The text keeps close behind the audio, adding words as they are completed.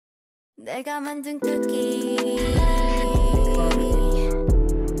내가 만든 쿠키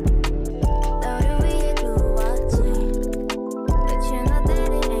너를 위해 구웠지 But you know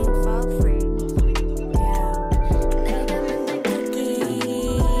that it ain't for free yeah. 내가 만든 쿠키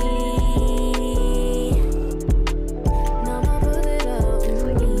너무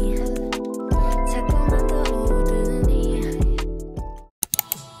부드러우니 자꾸만 더 오르니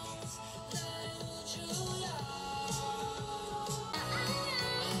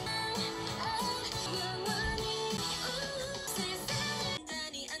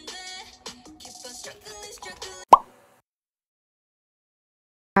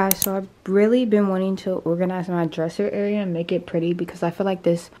Guys, so I've really been wanting to organize my dresser area and make it pretty because I feel like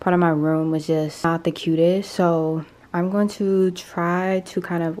this part of my room was just not the cutest. So I'm going to try to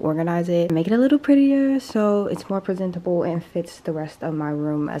kind of organize it, make it a little prettier so it's more presentable and fits the rest of my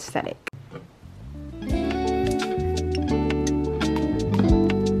room aesthetic.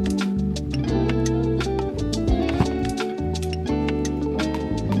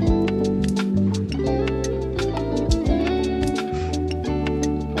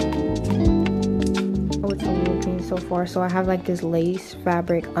 So far, so I have like this lace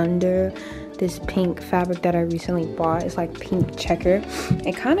fabric under this pink fabric that I recently bought. It's like pink checker.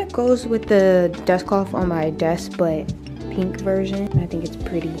 It kind of goes with the desk cloth on my desk, but pink version. I think it's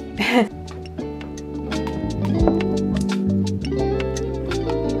pretty.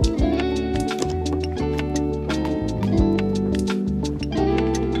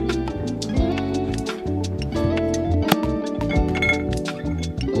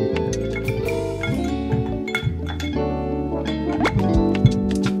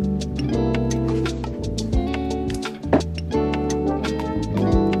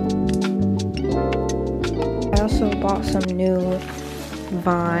 Bought some new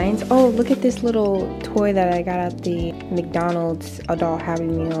vines. Oh, look at this little toy that I got at the McDonald's adult Happy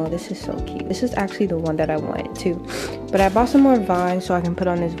Meal. This is so cute. This is actually the one that I wanted too. But I bought some more vines so I can put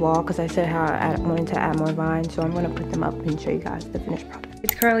on this wall because I said how I wanted to add more vines. So I'm going to put them up and show you guys the finished product.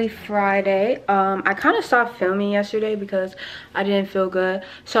 It's currently Friday. I kind of stopped filming yesterday because I didn't feel good.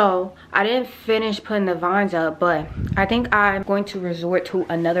 So I didn't finish putting the vines up, but I think I'm going to resort to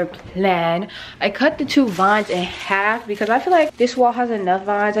another plan. I cut the two vines in half because I feel like this wall has enough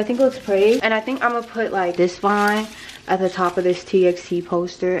vines. I think it looks pretty. And I think I'm gonna put like this vine at the top of this TXT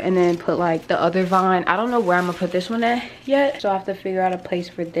poster and then put like the other vine. I don't know where I'm gonna put this one at yet, so I have to figure out a place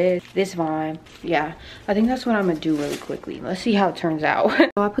for this vine. Yeah, I think that's what I'm gonna do really quickly. Let's see how it turns out. So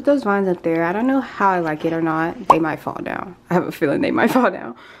I put those vines up there. I don't know how I like it or not. They might fall down. I have a feeling they might fall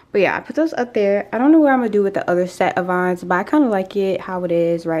down, but yeah, I put those up there. I don't know what I'm gonna do with the other set of vines, but I kind of like it how it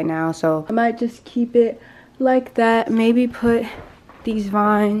is right now, so I might just keep it like that. Maybe put these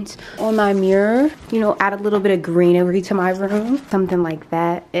vines on my mirror, you know, add a little bit of greenery to my room, something like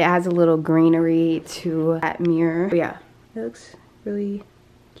that. It adds a little greenery to that mirror. But yeah, it looks really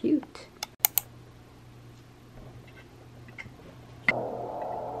cute.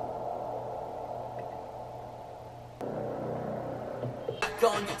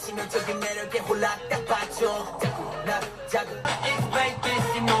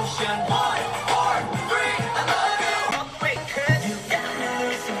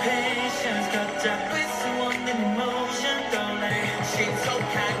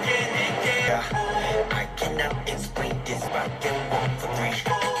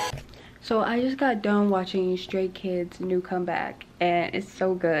 So I just got done watching Stray Kids' new comeback and it's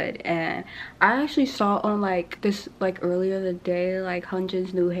so good. And I actually saw on like this like earlier the day like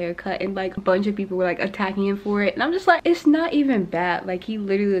Hyunjin's new haircut, and like a bunch of people were like attacking him for it, and I'm just like, it's not even bad. Like, he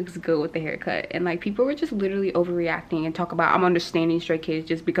literally looks good with the haircut, and like people were just literally overreacting and talk about I'm understanding Stray Kids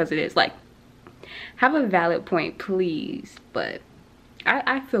just because it is. Like, have a valid point, please. But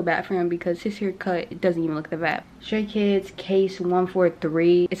I feel bad for him because his haircut doesn't even look that bad. Stray Kids Case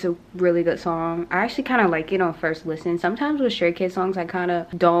 143. It's a really good song. I actually kind of like it on first listen. Sometimes with Stray Kids songs, I kind of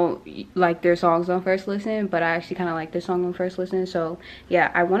don't like their songs on first listen, but I actually kind of like this song on first listen. So yeah,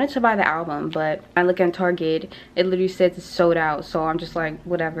 I wanted to buy the album, but I look at Target, it literally says it's sold out. So I'm just like,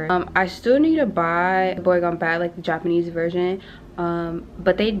 whatever. I still need to buy Boy Gone Bad, like the Japanese version.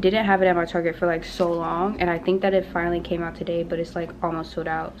 But they didn't have it at my Target for like so long, and I think that it finally came out today, but it's like almost sold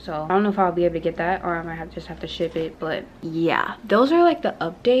out. So I don't know if I'll be able to get that, or I might just have to ship it. But yeah, those are like the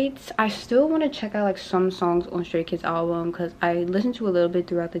updates. I still want to check out like some songs on Stray Kids album because I listened to a little bit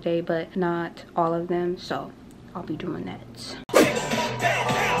throughout the day, but not all of them, so I'll be doing that.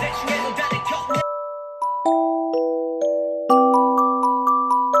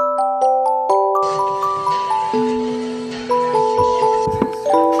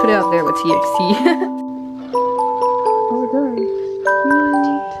 Put it out there with TXT.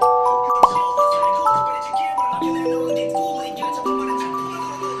 Oh,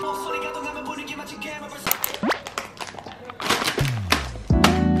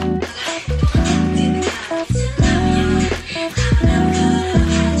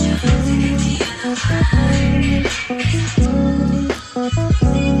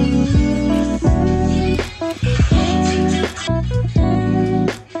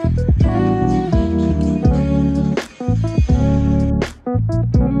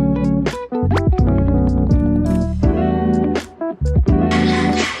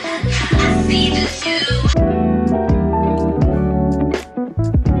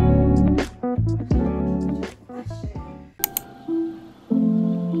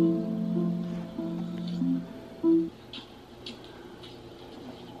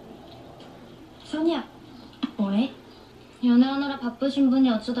 선이야, 뭐해? 연애하느라 바쁘신 분이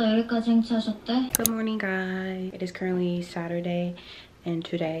어쩌다 여기까지 행차하셨대? Good morning, guys. It is currently Saturday, and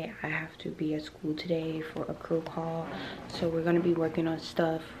today I have to be at school today for a crew call. So we're gonna be working on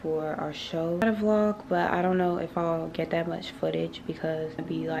stuff for our show. I got a vlog, but I don't know if I'll get that much footage because I'll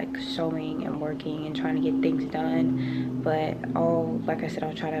be like sewing and working and trying to get things done. But like I said,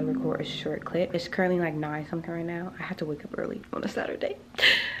 I'll try to record a short clip. It's currently like 9 something right now. I have to wake up early on a Saturday.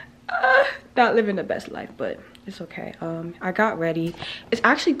 Not living the best life, but it's okay. I got ready. It's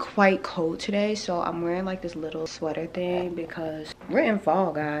actually quite cold today, so I'm wearing like this little sweater thing because we're in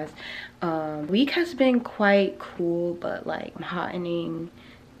fall, guys. Week has been quite cool, but like warming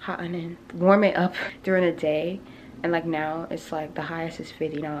up during the day, and like now it's like the highest is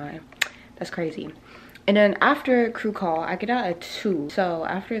 59. That's crazy. And then after crew call, I get out at 2. So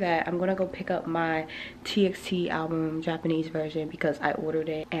after that, I'm gonna go pick up my TXT album Japanese version because I ordered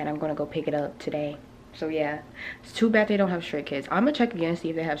it, and I'm gonna go pick it up today. So yeah, it's too bad they don't have Straykids. I'm gonna check again, see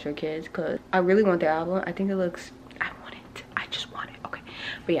if they have Straykids, because I really want their album. I think it looks, I want it. I just want it, okay.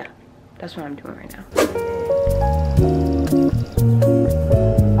 But yeah, that's what I'm doing right now.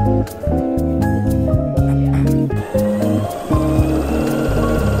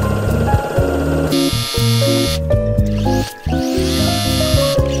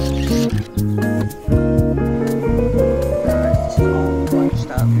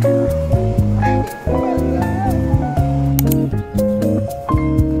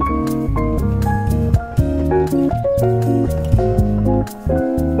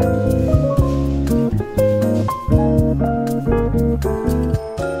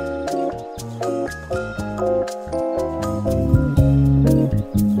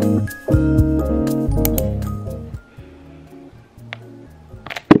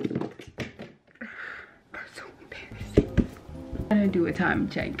 Do a time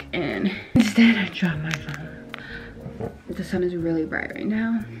check, and instead I dropped my phone. The sun is really bright right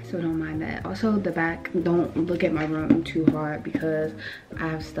now, so don't mind that. Also, the back, don't look at my room too hard because I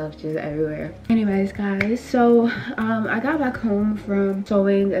have stuff just everywhere. Anyways, guys, so I got back home from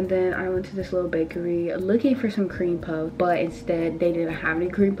sewing, and then I went to this little bakery looking for some cream puffs, but instead they didn't have any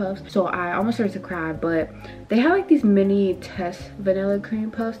cream puffs, so I almost started to cry. But they had like these mini test vanilla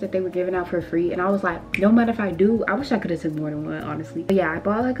cream puffs that they were giving out for free, and I was like, no matter if I do, I wish I could have said more than one, honestly. But yeah, I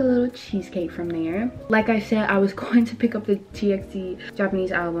bought like a little cheesecake from there. Like I said, I was going to pick up the TXT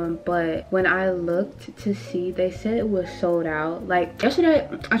Japanese album, but when I looked to see, they said it was sold out. Like yesterday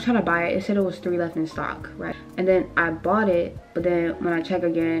I tried to buy it, it said it was 3 left in stock, right? And then I bought it, but then when I check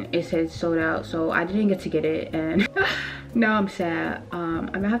again, it said sold out, so I didn't get to get it, and now I'm sad. I'm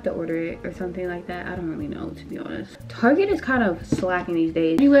gonna have to order it or something like that. I don't really know, to be honest. Target is kind of slacking these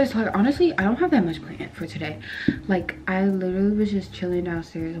days. Anyways, like, honestly, I don't have that much planned for today. Like, I literally was just chilling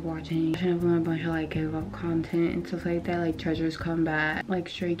downstairs watching a bunch of like K-pop content and stuff like that, like Treasure's comeback, like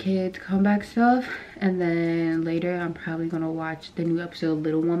Straykids comeback stuff. And then later I'm probably gonna watch the new episode of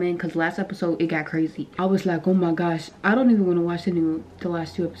Little Woman, because last episode it got crazy. I was like, oh my gosh, I don't even want to watch the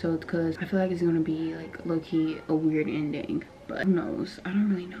last 2 episodes because I feel like it's gonna be like low-key a weird ending. But who knows? I don't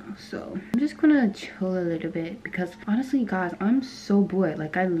really know. So I'm just gonna chill a little bit because honestly, guys, I'm so bored.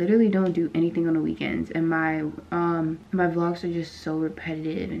 Like, I literally don't do anything on the weekends, and my vlogs are just so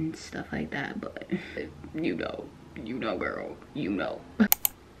repetitive and stuff like that. But you know, girl, you know.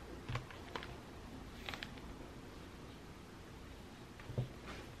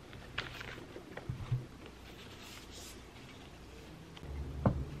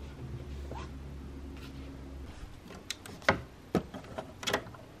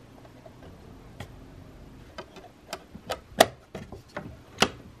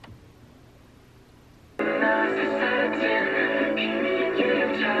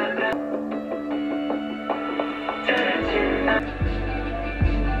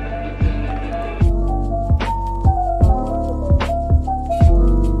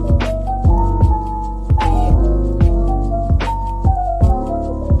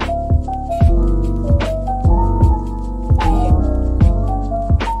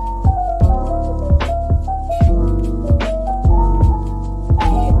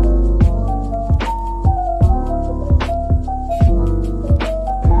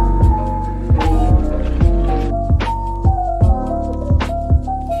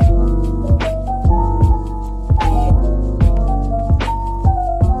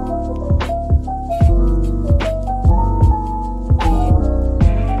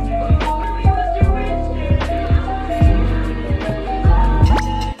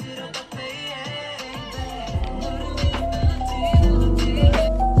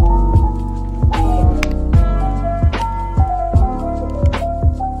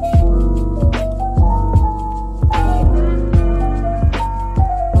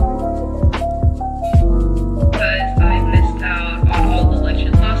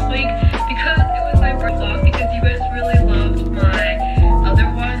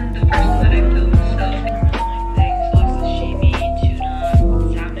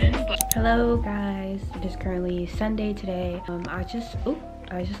 Sunday today. I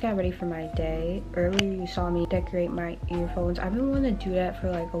just got ready for my day. Earlier you saw me decorate my earphones. I've been wanting to do that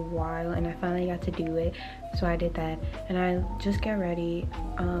for like a while and I finally got to do it. So I did that and I just got ready.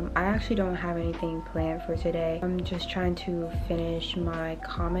 I actually don't have anything planned for today. I'm just trying to finish my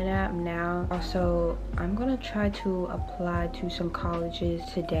Common App now. Also, I'm gonna try to apply to some colleges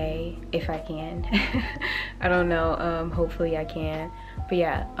today if I can. I don't know, hopefully I can. But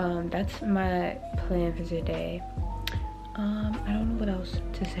yeah, that's my plan for today. I don't know what else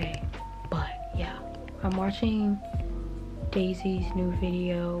to say, but yeah, I'm watching Daisy's new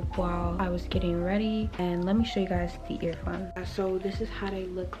video while I was getting ready, and let me show you guys the earphones. So this is how they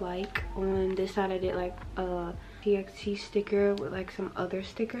look like. On this side I did like a TXT sticker with like some other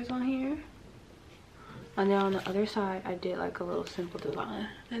stickers on here, and then on the other side I did like a little simple design,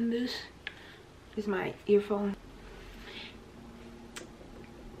 and this is my earphone.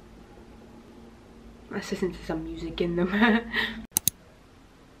 Let's listen to some music in them.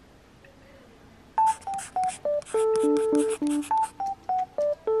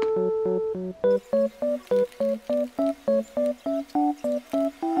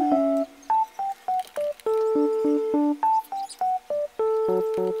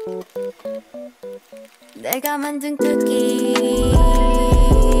 내가 만든 쿠키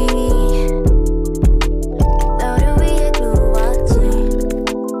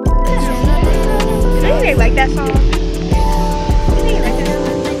Like that song?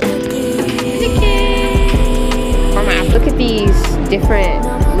 Oh my, look at these different,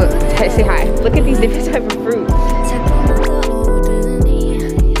 look, say hi. Look at these different type of fruits.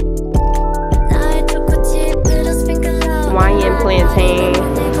 Hawaiian plantain.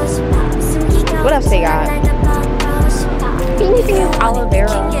 What else they got? Anything aloe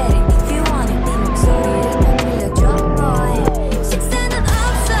vera.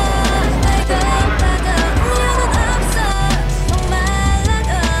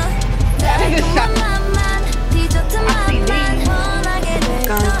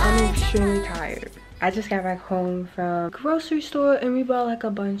 Extremely tired. I just got back home from the grocery store and we bought like a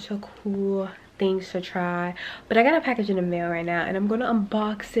bunch of cool things to try, but I got a package in the mail right now and I'm gonna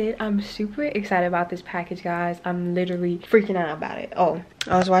unbox it. I'm super excited about this package, guys. I'm literally freaking out about it. Oh,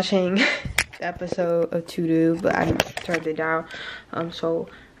 I was watching the episode of 𝒬𝒽, but I turned it down so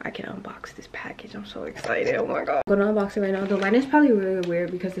I can unbox this package. I'm so excited. Oh my god, I'm gonna unbox it right now. The light is probably really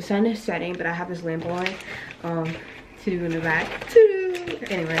weird because the sun is setting, but I have this lamp on to do in the back.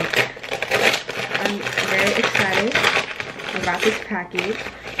 Anyway, I'm very excited about this package.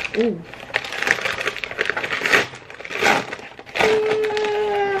 Ooh.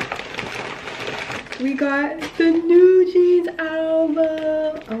 We got the _NewJeans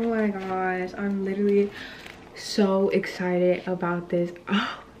album. Oh my gosh, I'm literally so excited about this.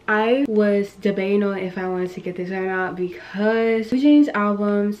 Oh, I was debating on if I wanted to get this or not because _NewJeans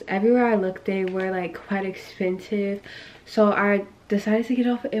albums, everywhere I looked, they were like quite expensive. So I decided to get it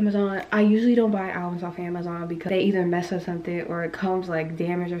off of Amazon. I usually don't buy albums off of Amazon because they either mess up something or it comes like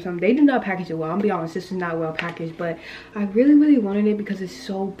damaged or something. They do not package it well. I'm gonna be honest, this is not well packaged, but I really wanted it because it's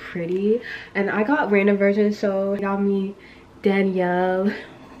so pretty. And I got random versions, so it got me Danielle.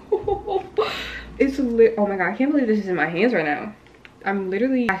 It's lit. Oh my god, I can't believe this is in my hands right now. I'm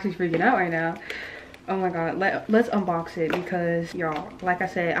literally actually freaking out right now. Oh my god, let's unbox it because y'all, like I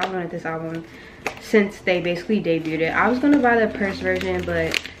said, I wanted this album since they basically debuted it. I was gonna buy the purse version,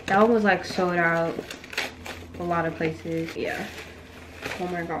 but that one was like sold out a lot of places. Yeah. Oh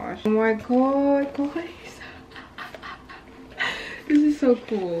my gosh. Oh my god, guys. This is so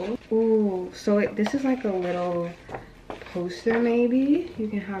cool. Ooh, so this is like a little poster maybe. You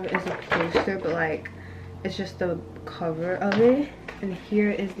can have it as a poster, but like it's just the cover of it. And here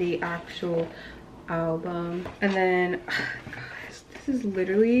is the actual album. And then guys, this is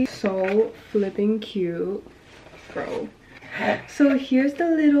literally so flipping cute, bro. So here's the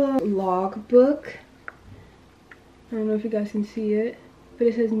little log book. I don't know if you guys can see it, but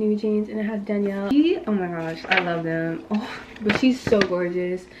it says _NewJeans and it has Danielle. Oh my gosh, I love them. Oh, but she's so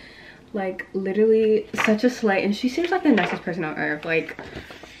gorgeous, like literally such a slay, and she seems like the nicest person on earth. Like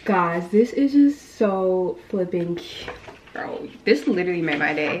guys, this is just so flipping cute. Bro, this literally made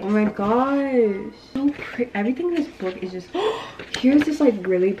my day. Oh my gosh, so pretty. Everything in this book is just here's this like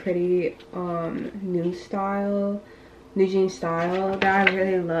really pretty _NewJeans style that I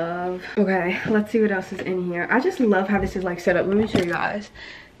really love. Okay, let's see what else is in here. I just love how this is like set up. Let me show you guys.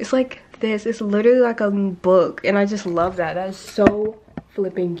 It's like this. It's literally like a book, and I just love that. That is so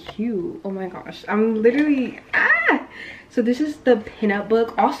flipping cute. Oh my gosh, I'm literally so this is the pinup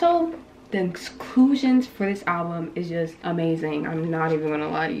book. Also, the exclusions for this album is just amazing. I'm not even gonna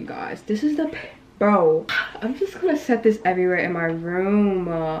lie to you guys. This is the Bro, I'm just gonna set this everywhere in my room.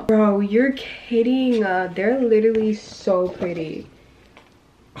 Bro, you're kidding. They're literally so pretty.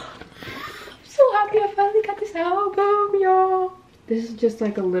 I'm so happy I finally got this album, y'all. This is just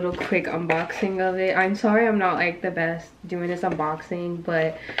like a little quick unboxing of it. I'm sorry I'm not like the best doing this unboxing,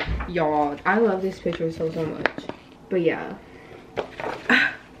 but y'all, I love this picture so much. But yeah.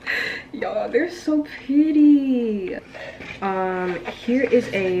 Y'all, they're so pretty. Here is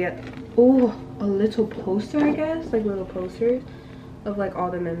a little poster, I guess, like little posters of like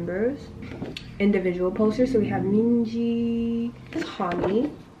all the members, individual posters. So we have Minji, this is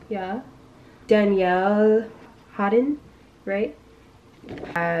Hani, yeah, Danielle Hadden, right?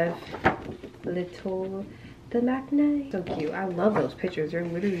 I have little the magnet. So cute. I love those pictures. They're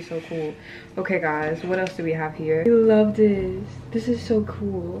literally so cool. Okay guys, what else do we have here? I love this. This is so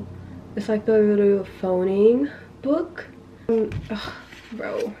cool. It's like the little phoning book.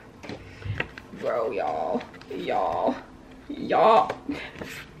 Bro, y'all.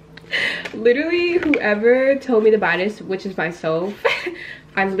 Literally, whoever told me to buy this, which is myself,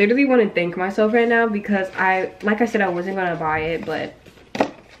 I literally want to thank myself right now because like I said, I wasn't gonna buy it, but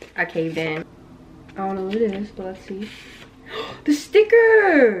I caved in. I don't know what it is, but let's see. The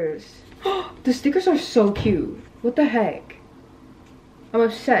stickers! The stickers are so cute. What the heck? I'm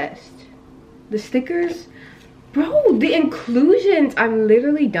obsessed. The stickers, bro, the inclusions, I'm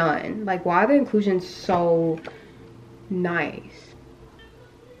literally done. Like, why are the inclusions so nice?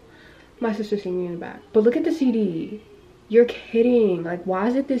 My sister's singing in the back. But look at the CD. You're kidding. Like, why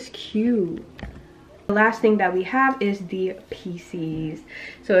is it this cute? The last thing that we have is the PCs.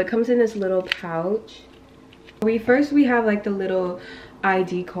 So it comes in this little pouch. First we have like the little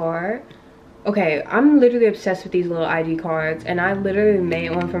ID card. Okay, I'm literally obsessed with these little ID cards, and I literally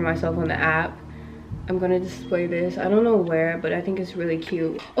made one for myself on the app. I'm gonna display this. I don't know where, but I think it's really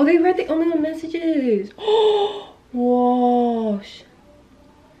cute. Oh, they read the only messages. Oh, wash.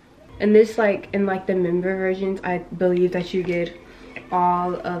 And this, like, in like the member versions, I believe that you get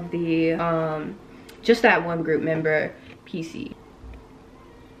all of the just that one group member PC.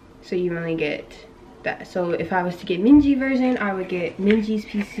 So you only get that. So if I was to get Minji version, I would get Minji's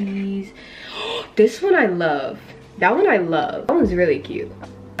PCs. This one I love. That one I love. That one's really cute.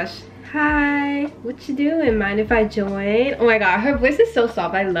 Hi, what you doing? Mind if I join? Oh my god, her voice is so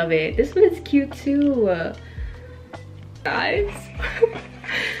soft. I love it. This one is cute too. Guys.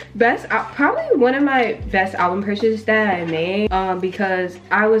 Probably one of my best album purchases that I made, because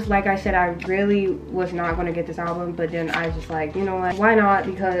I was, like I said, I really was not going to get this album, but then I was just like, you know what, why not,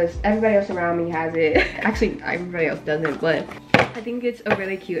 because everybody else around me has it. Actually, everybody else doesn't, but I think it's a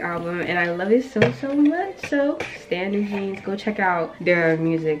really cute album and I love it so much. So Standard Jeans, go check out their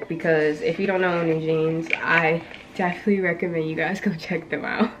music, because if you don't know New Jeans, I definitely recommend you guys go check them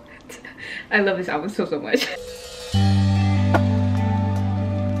out. I love this album so much.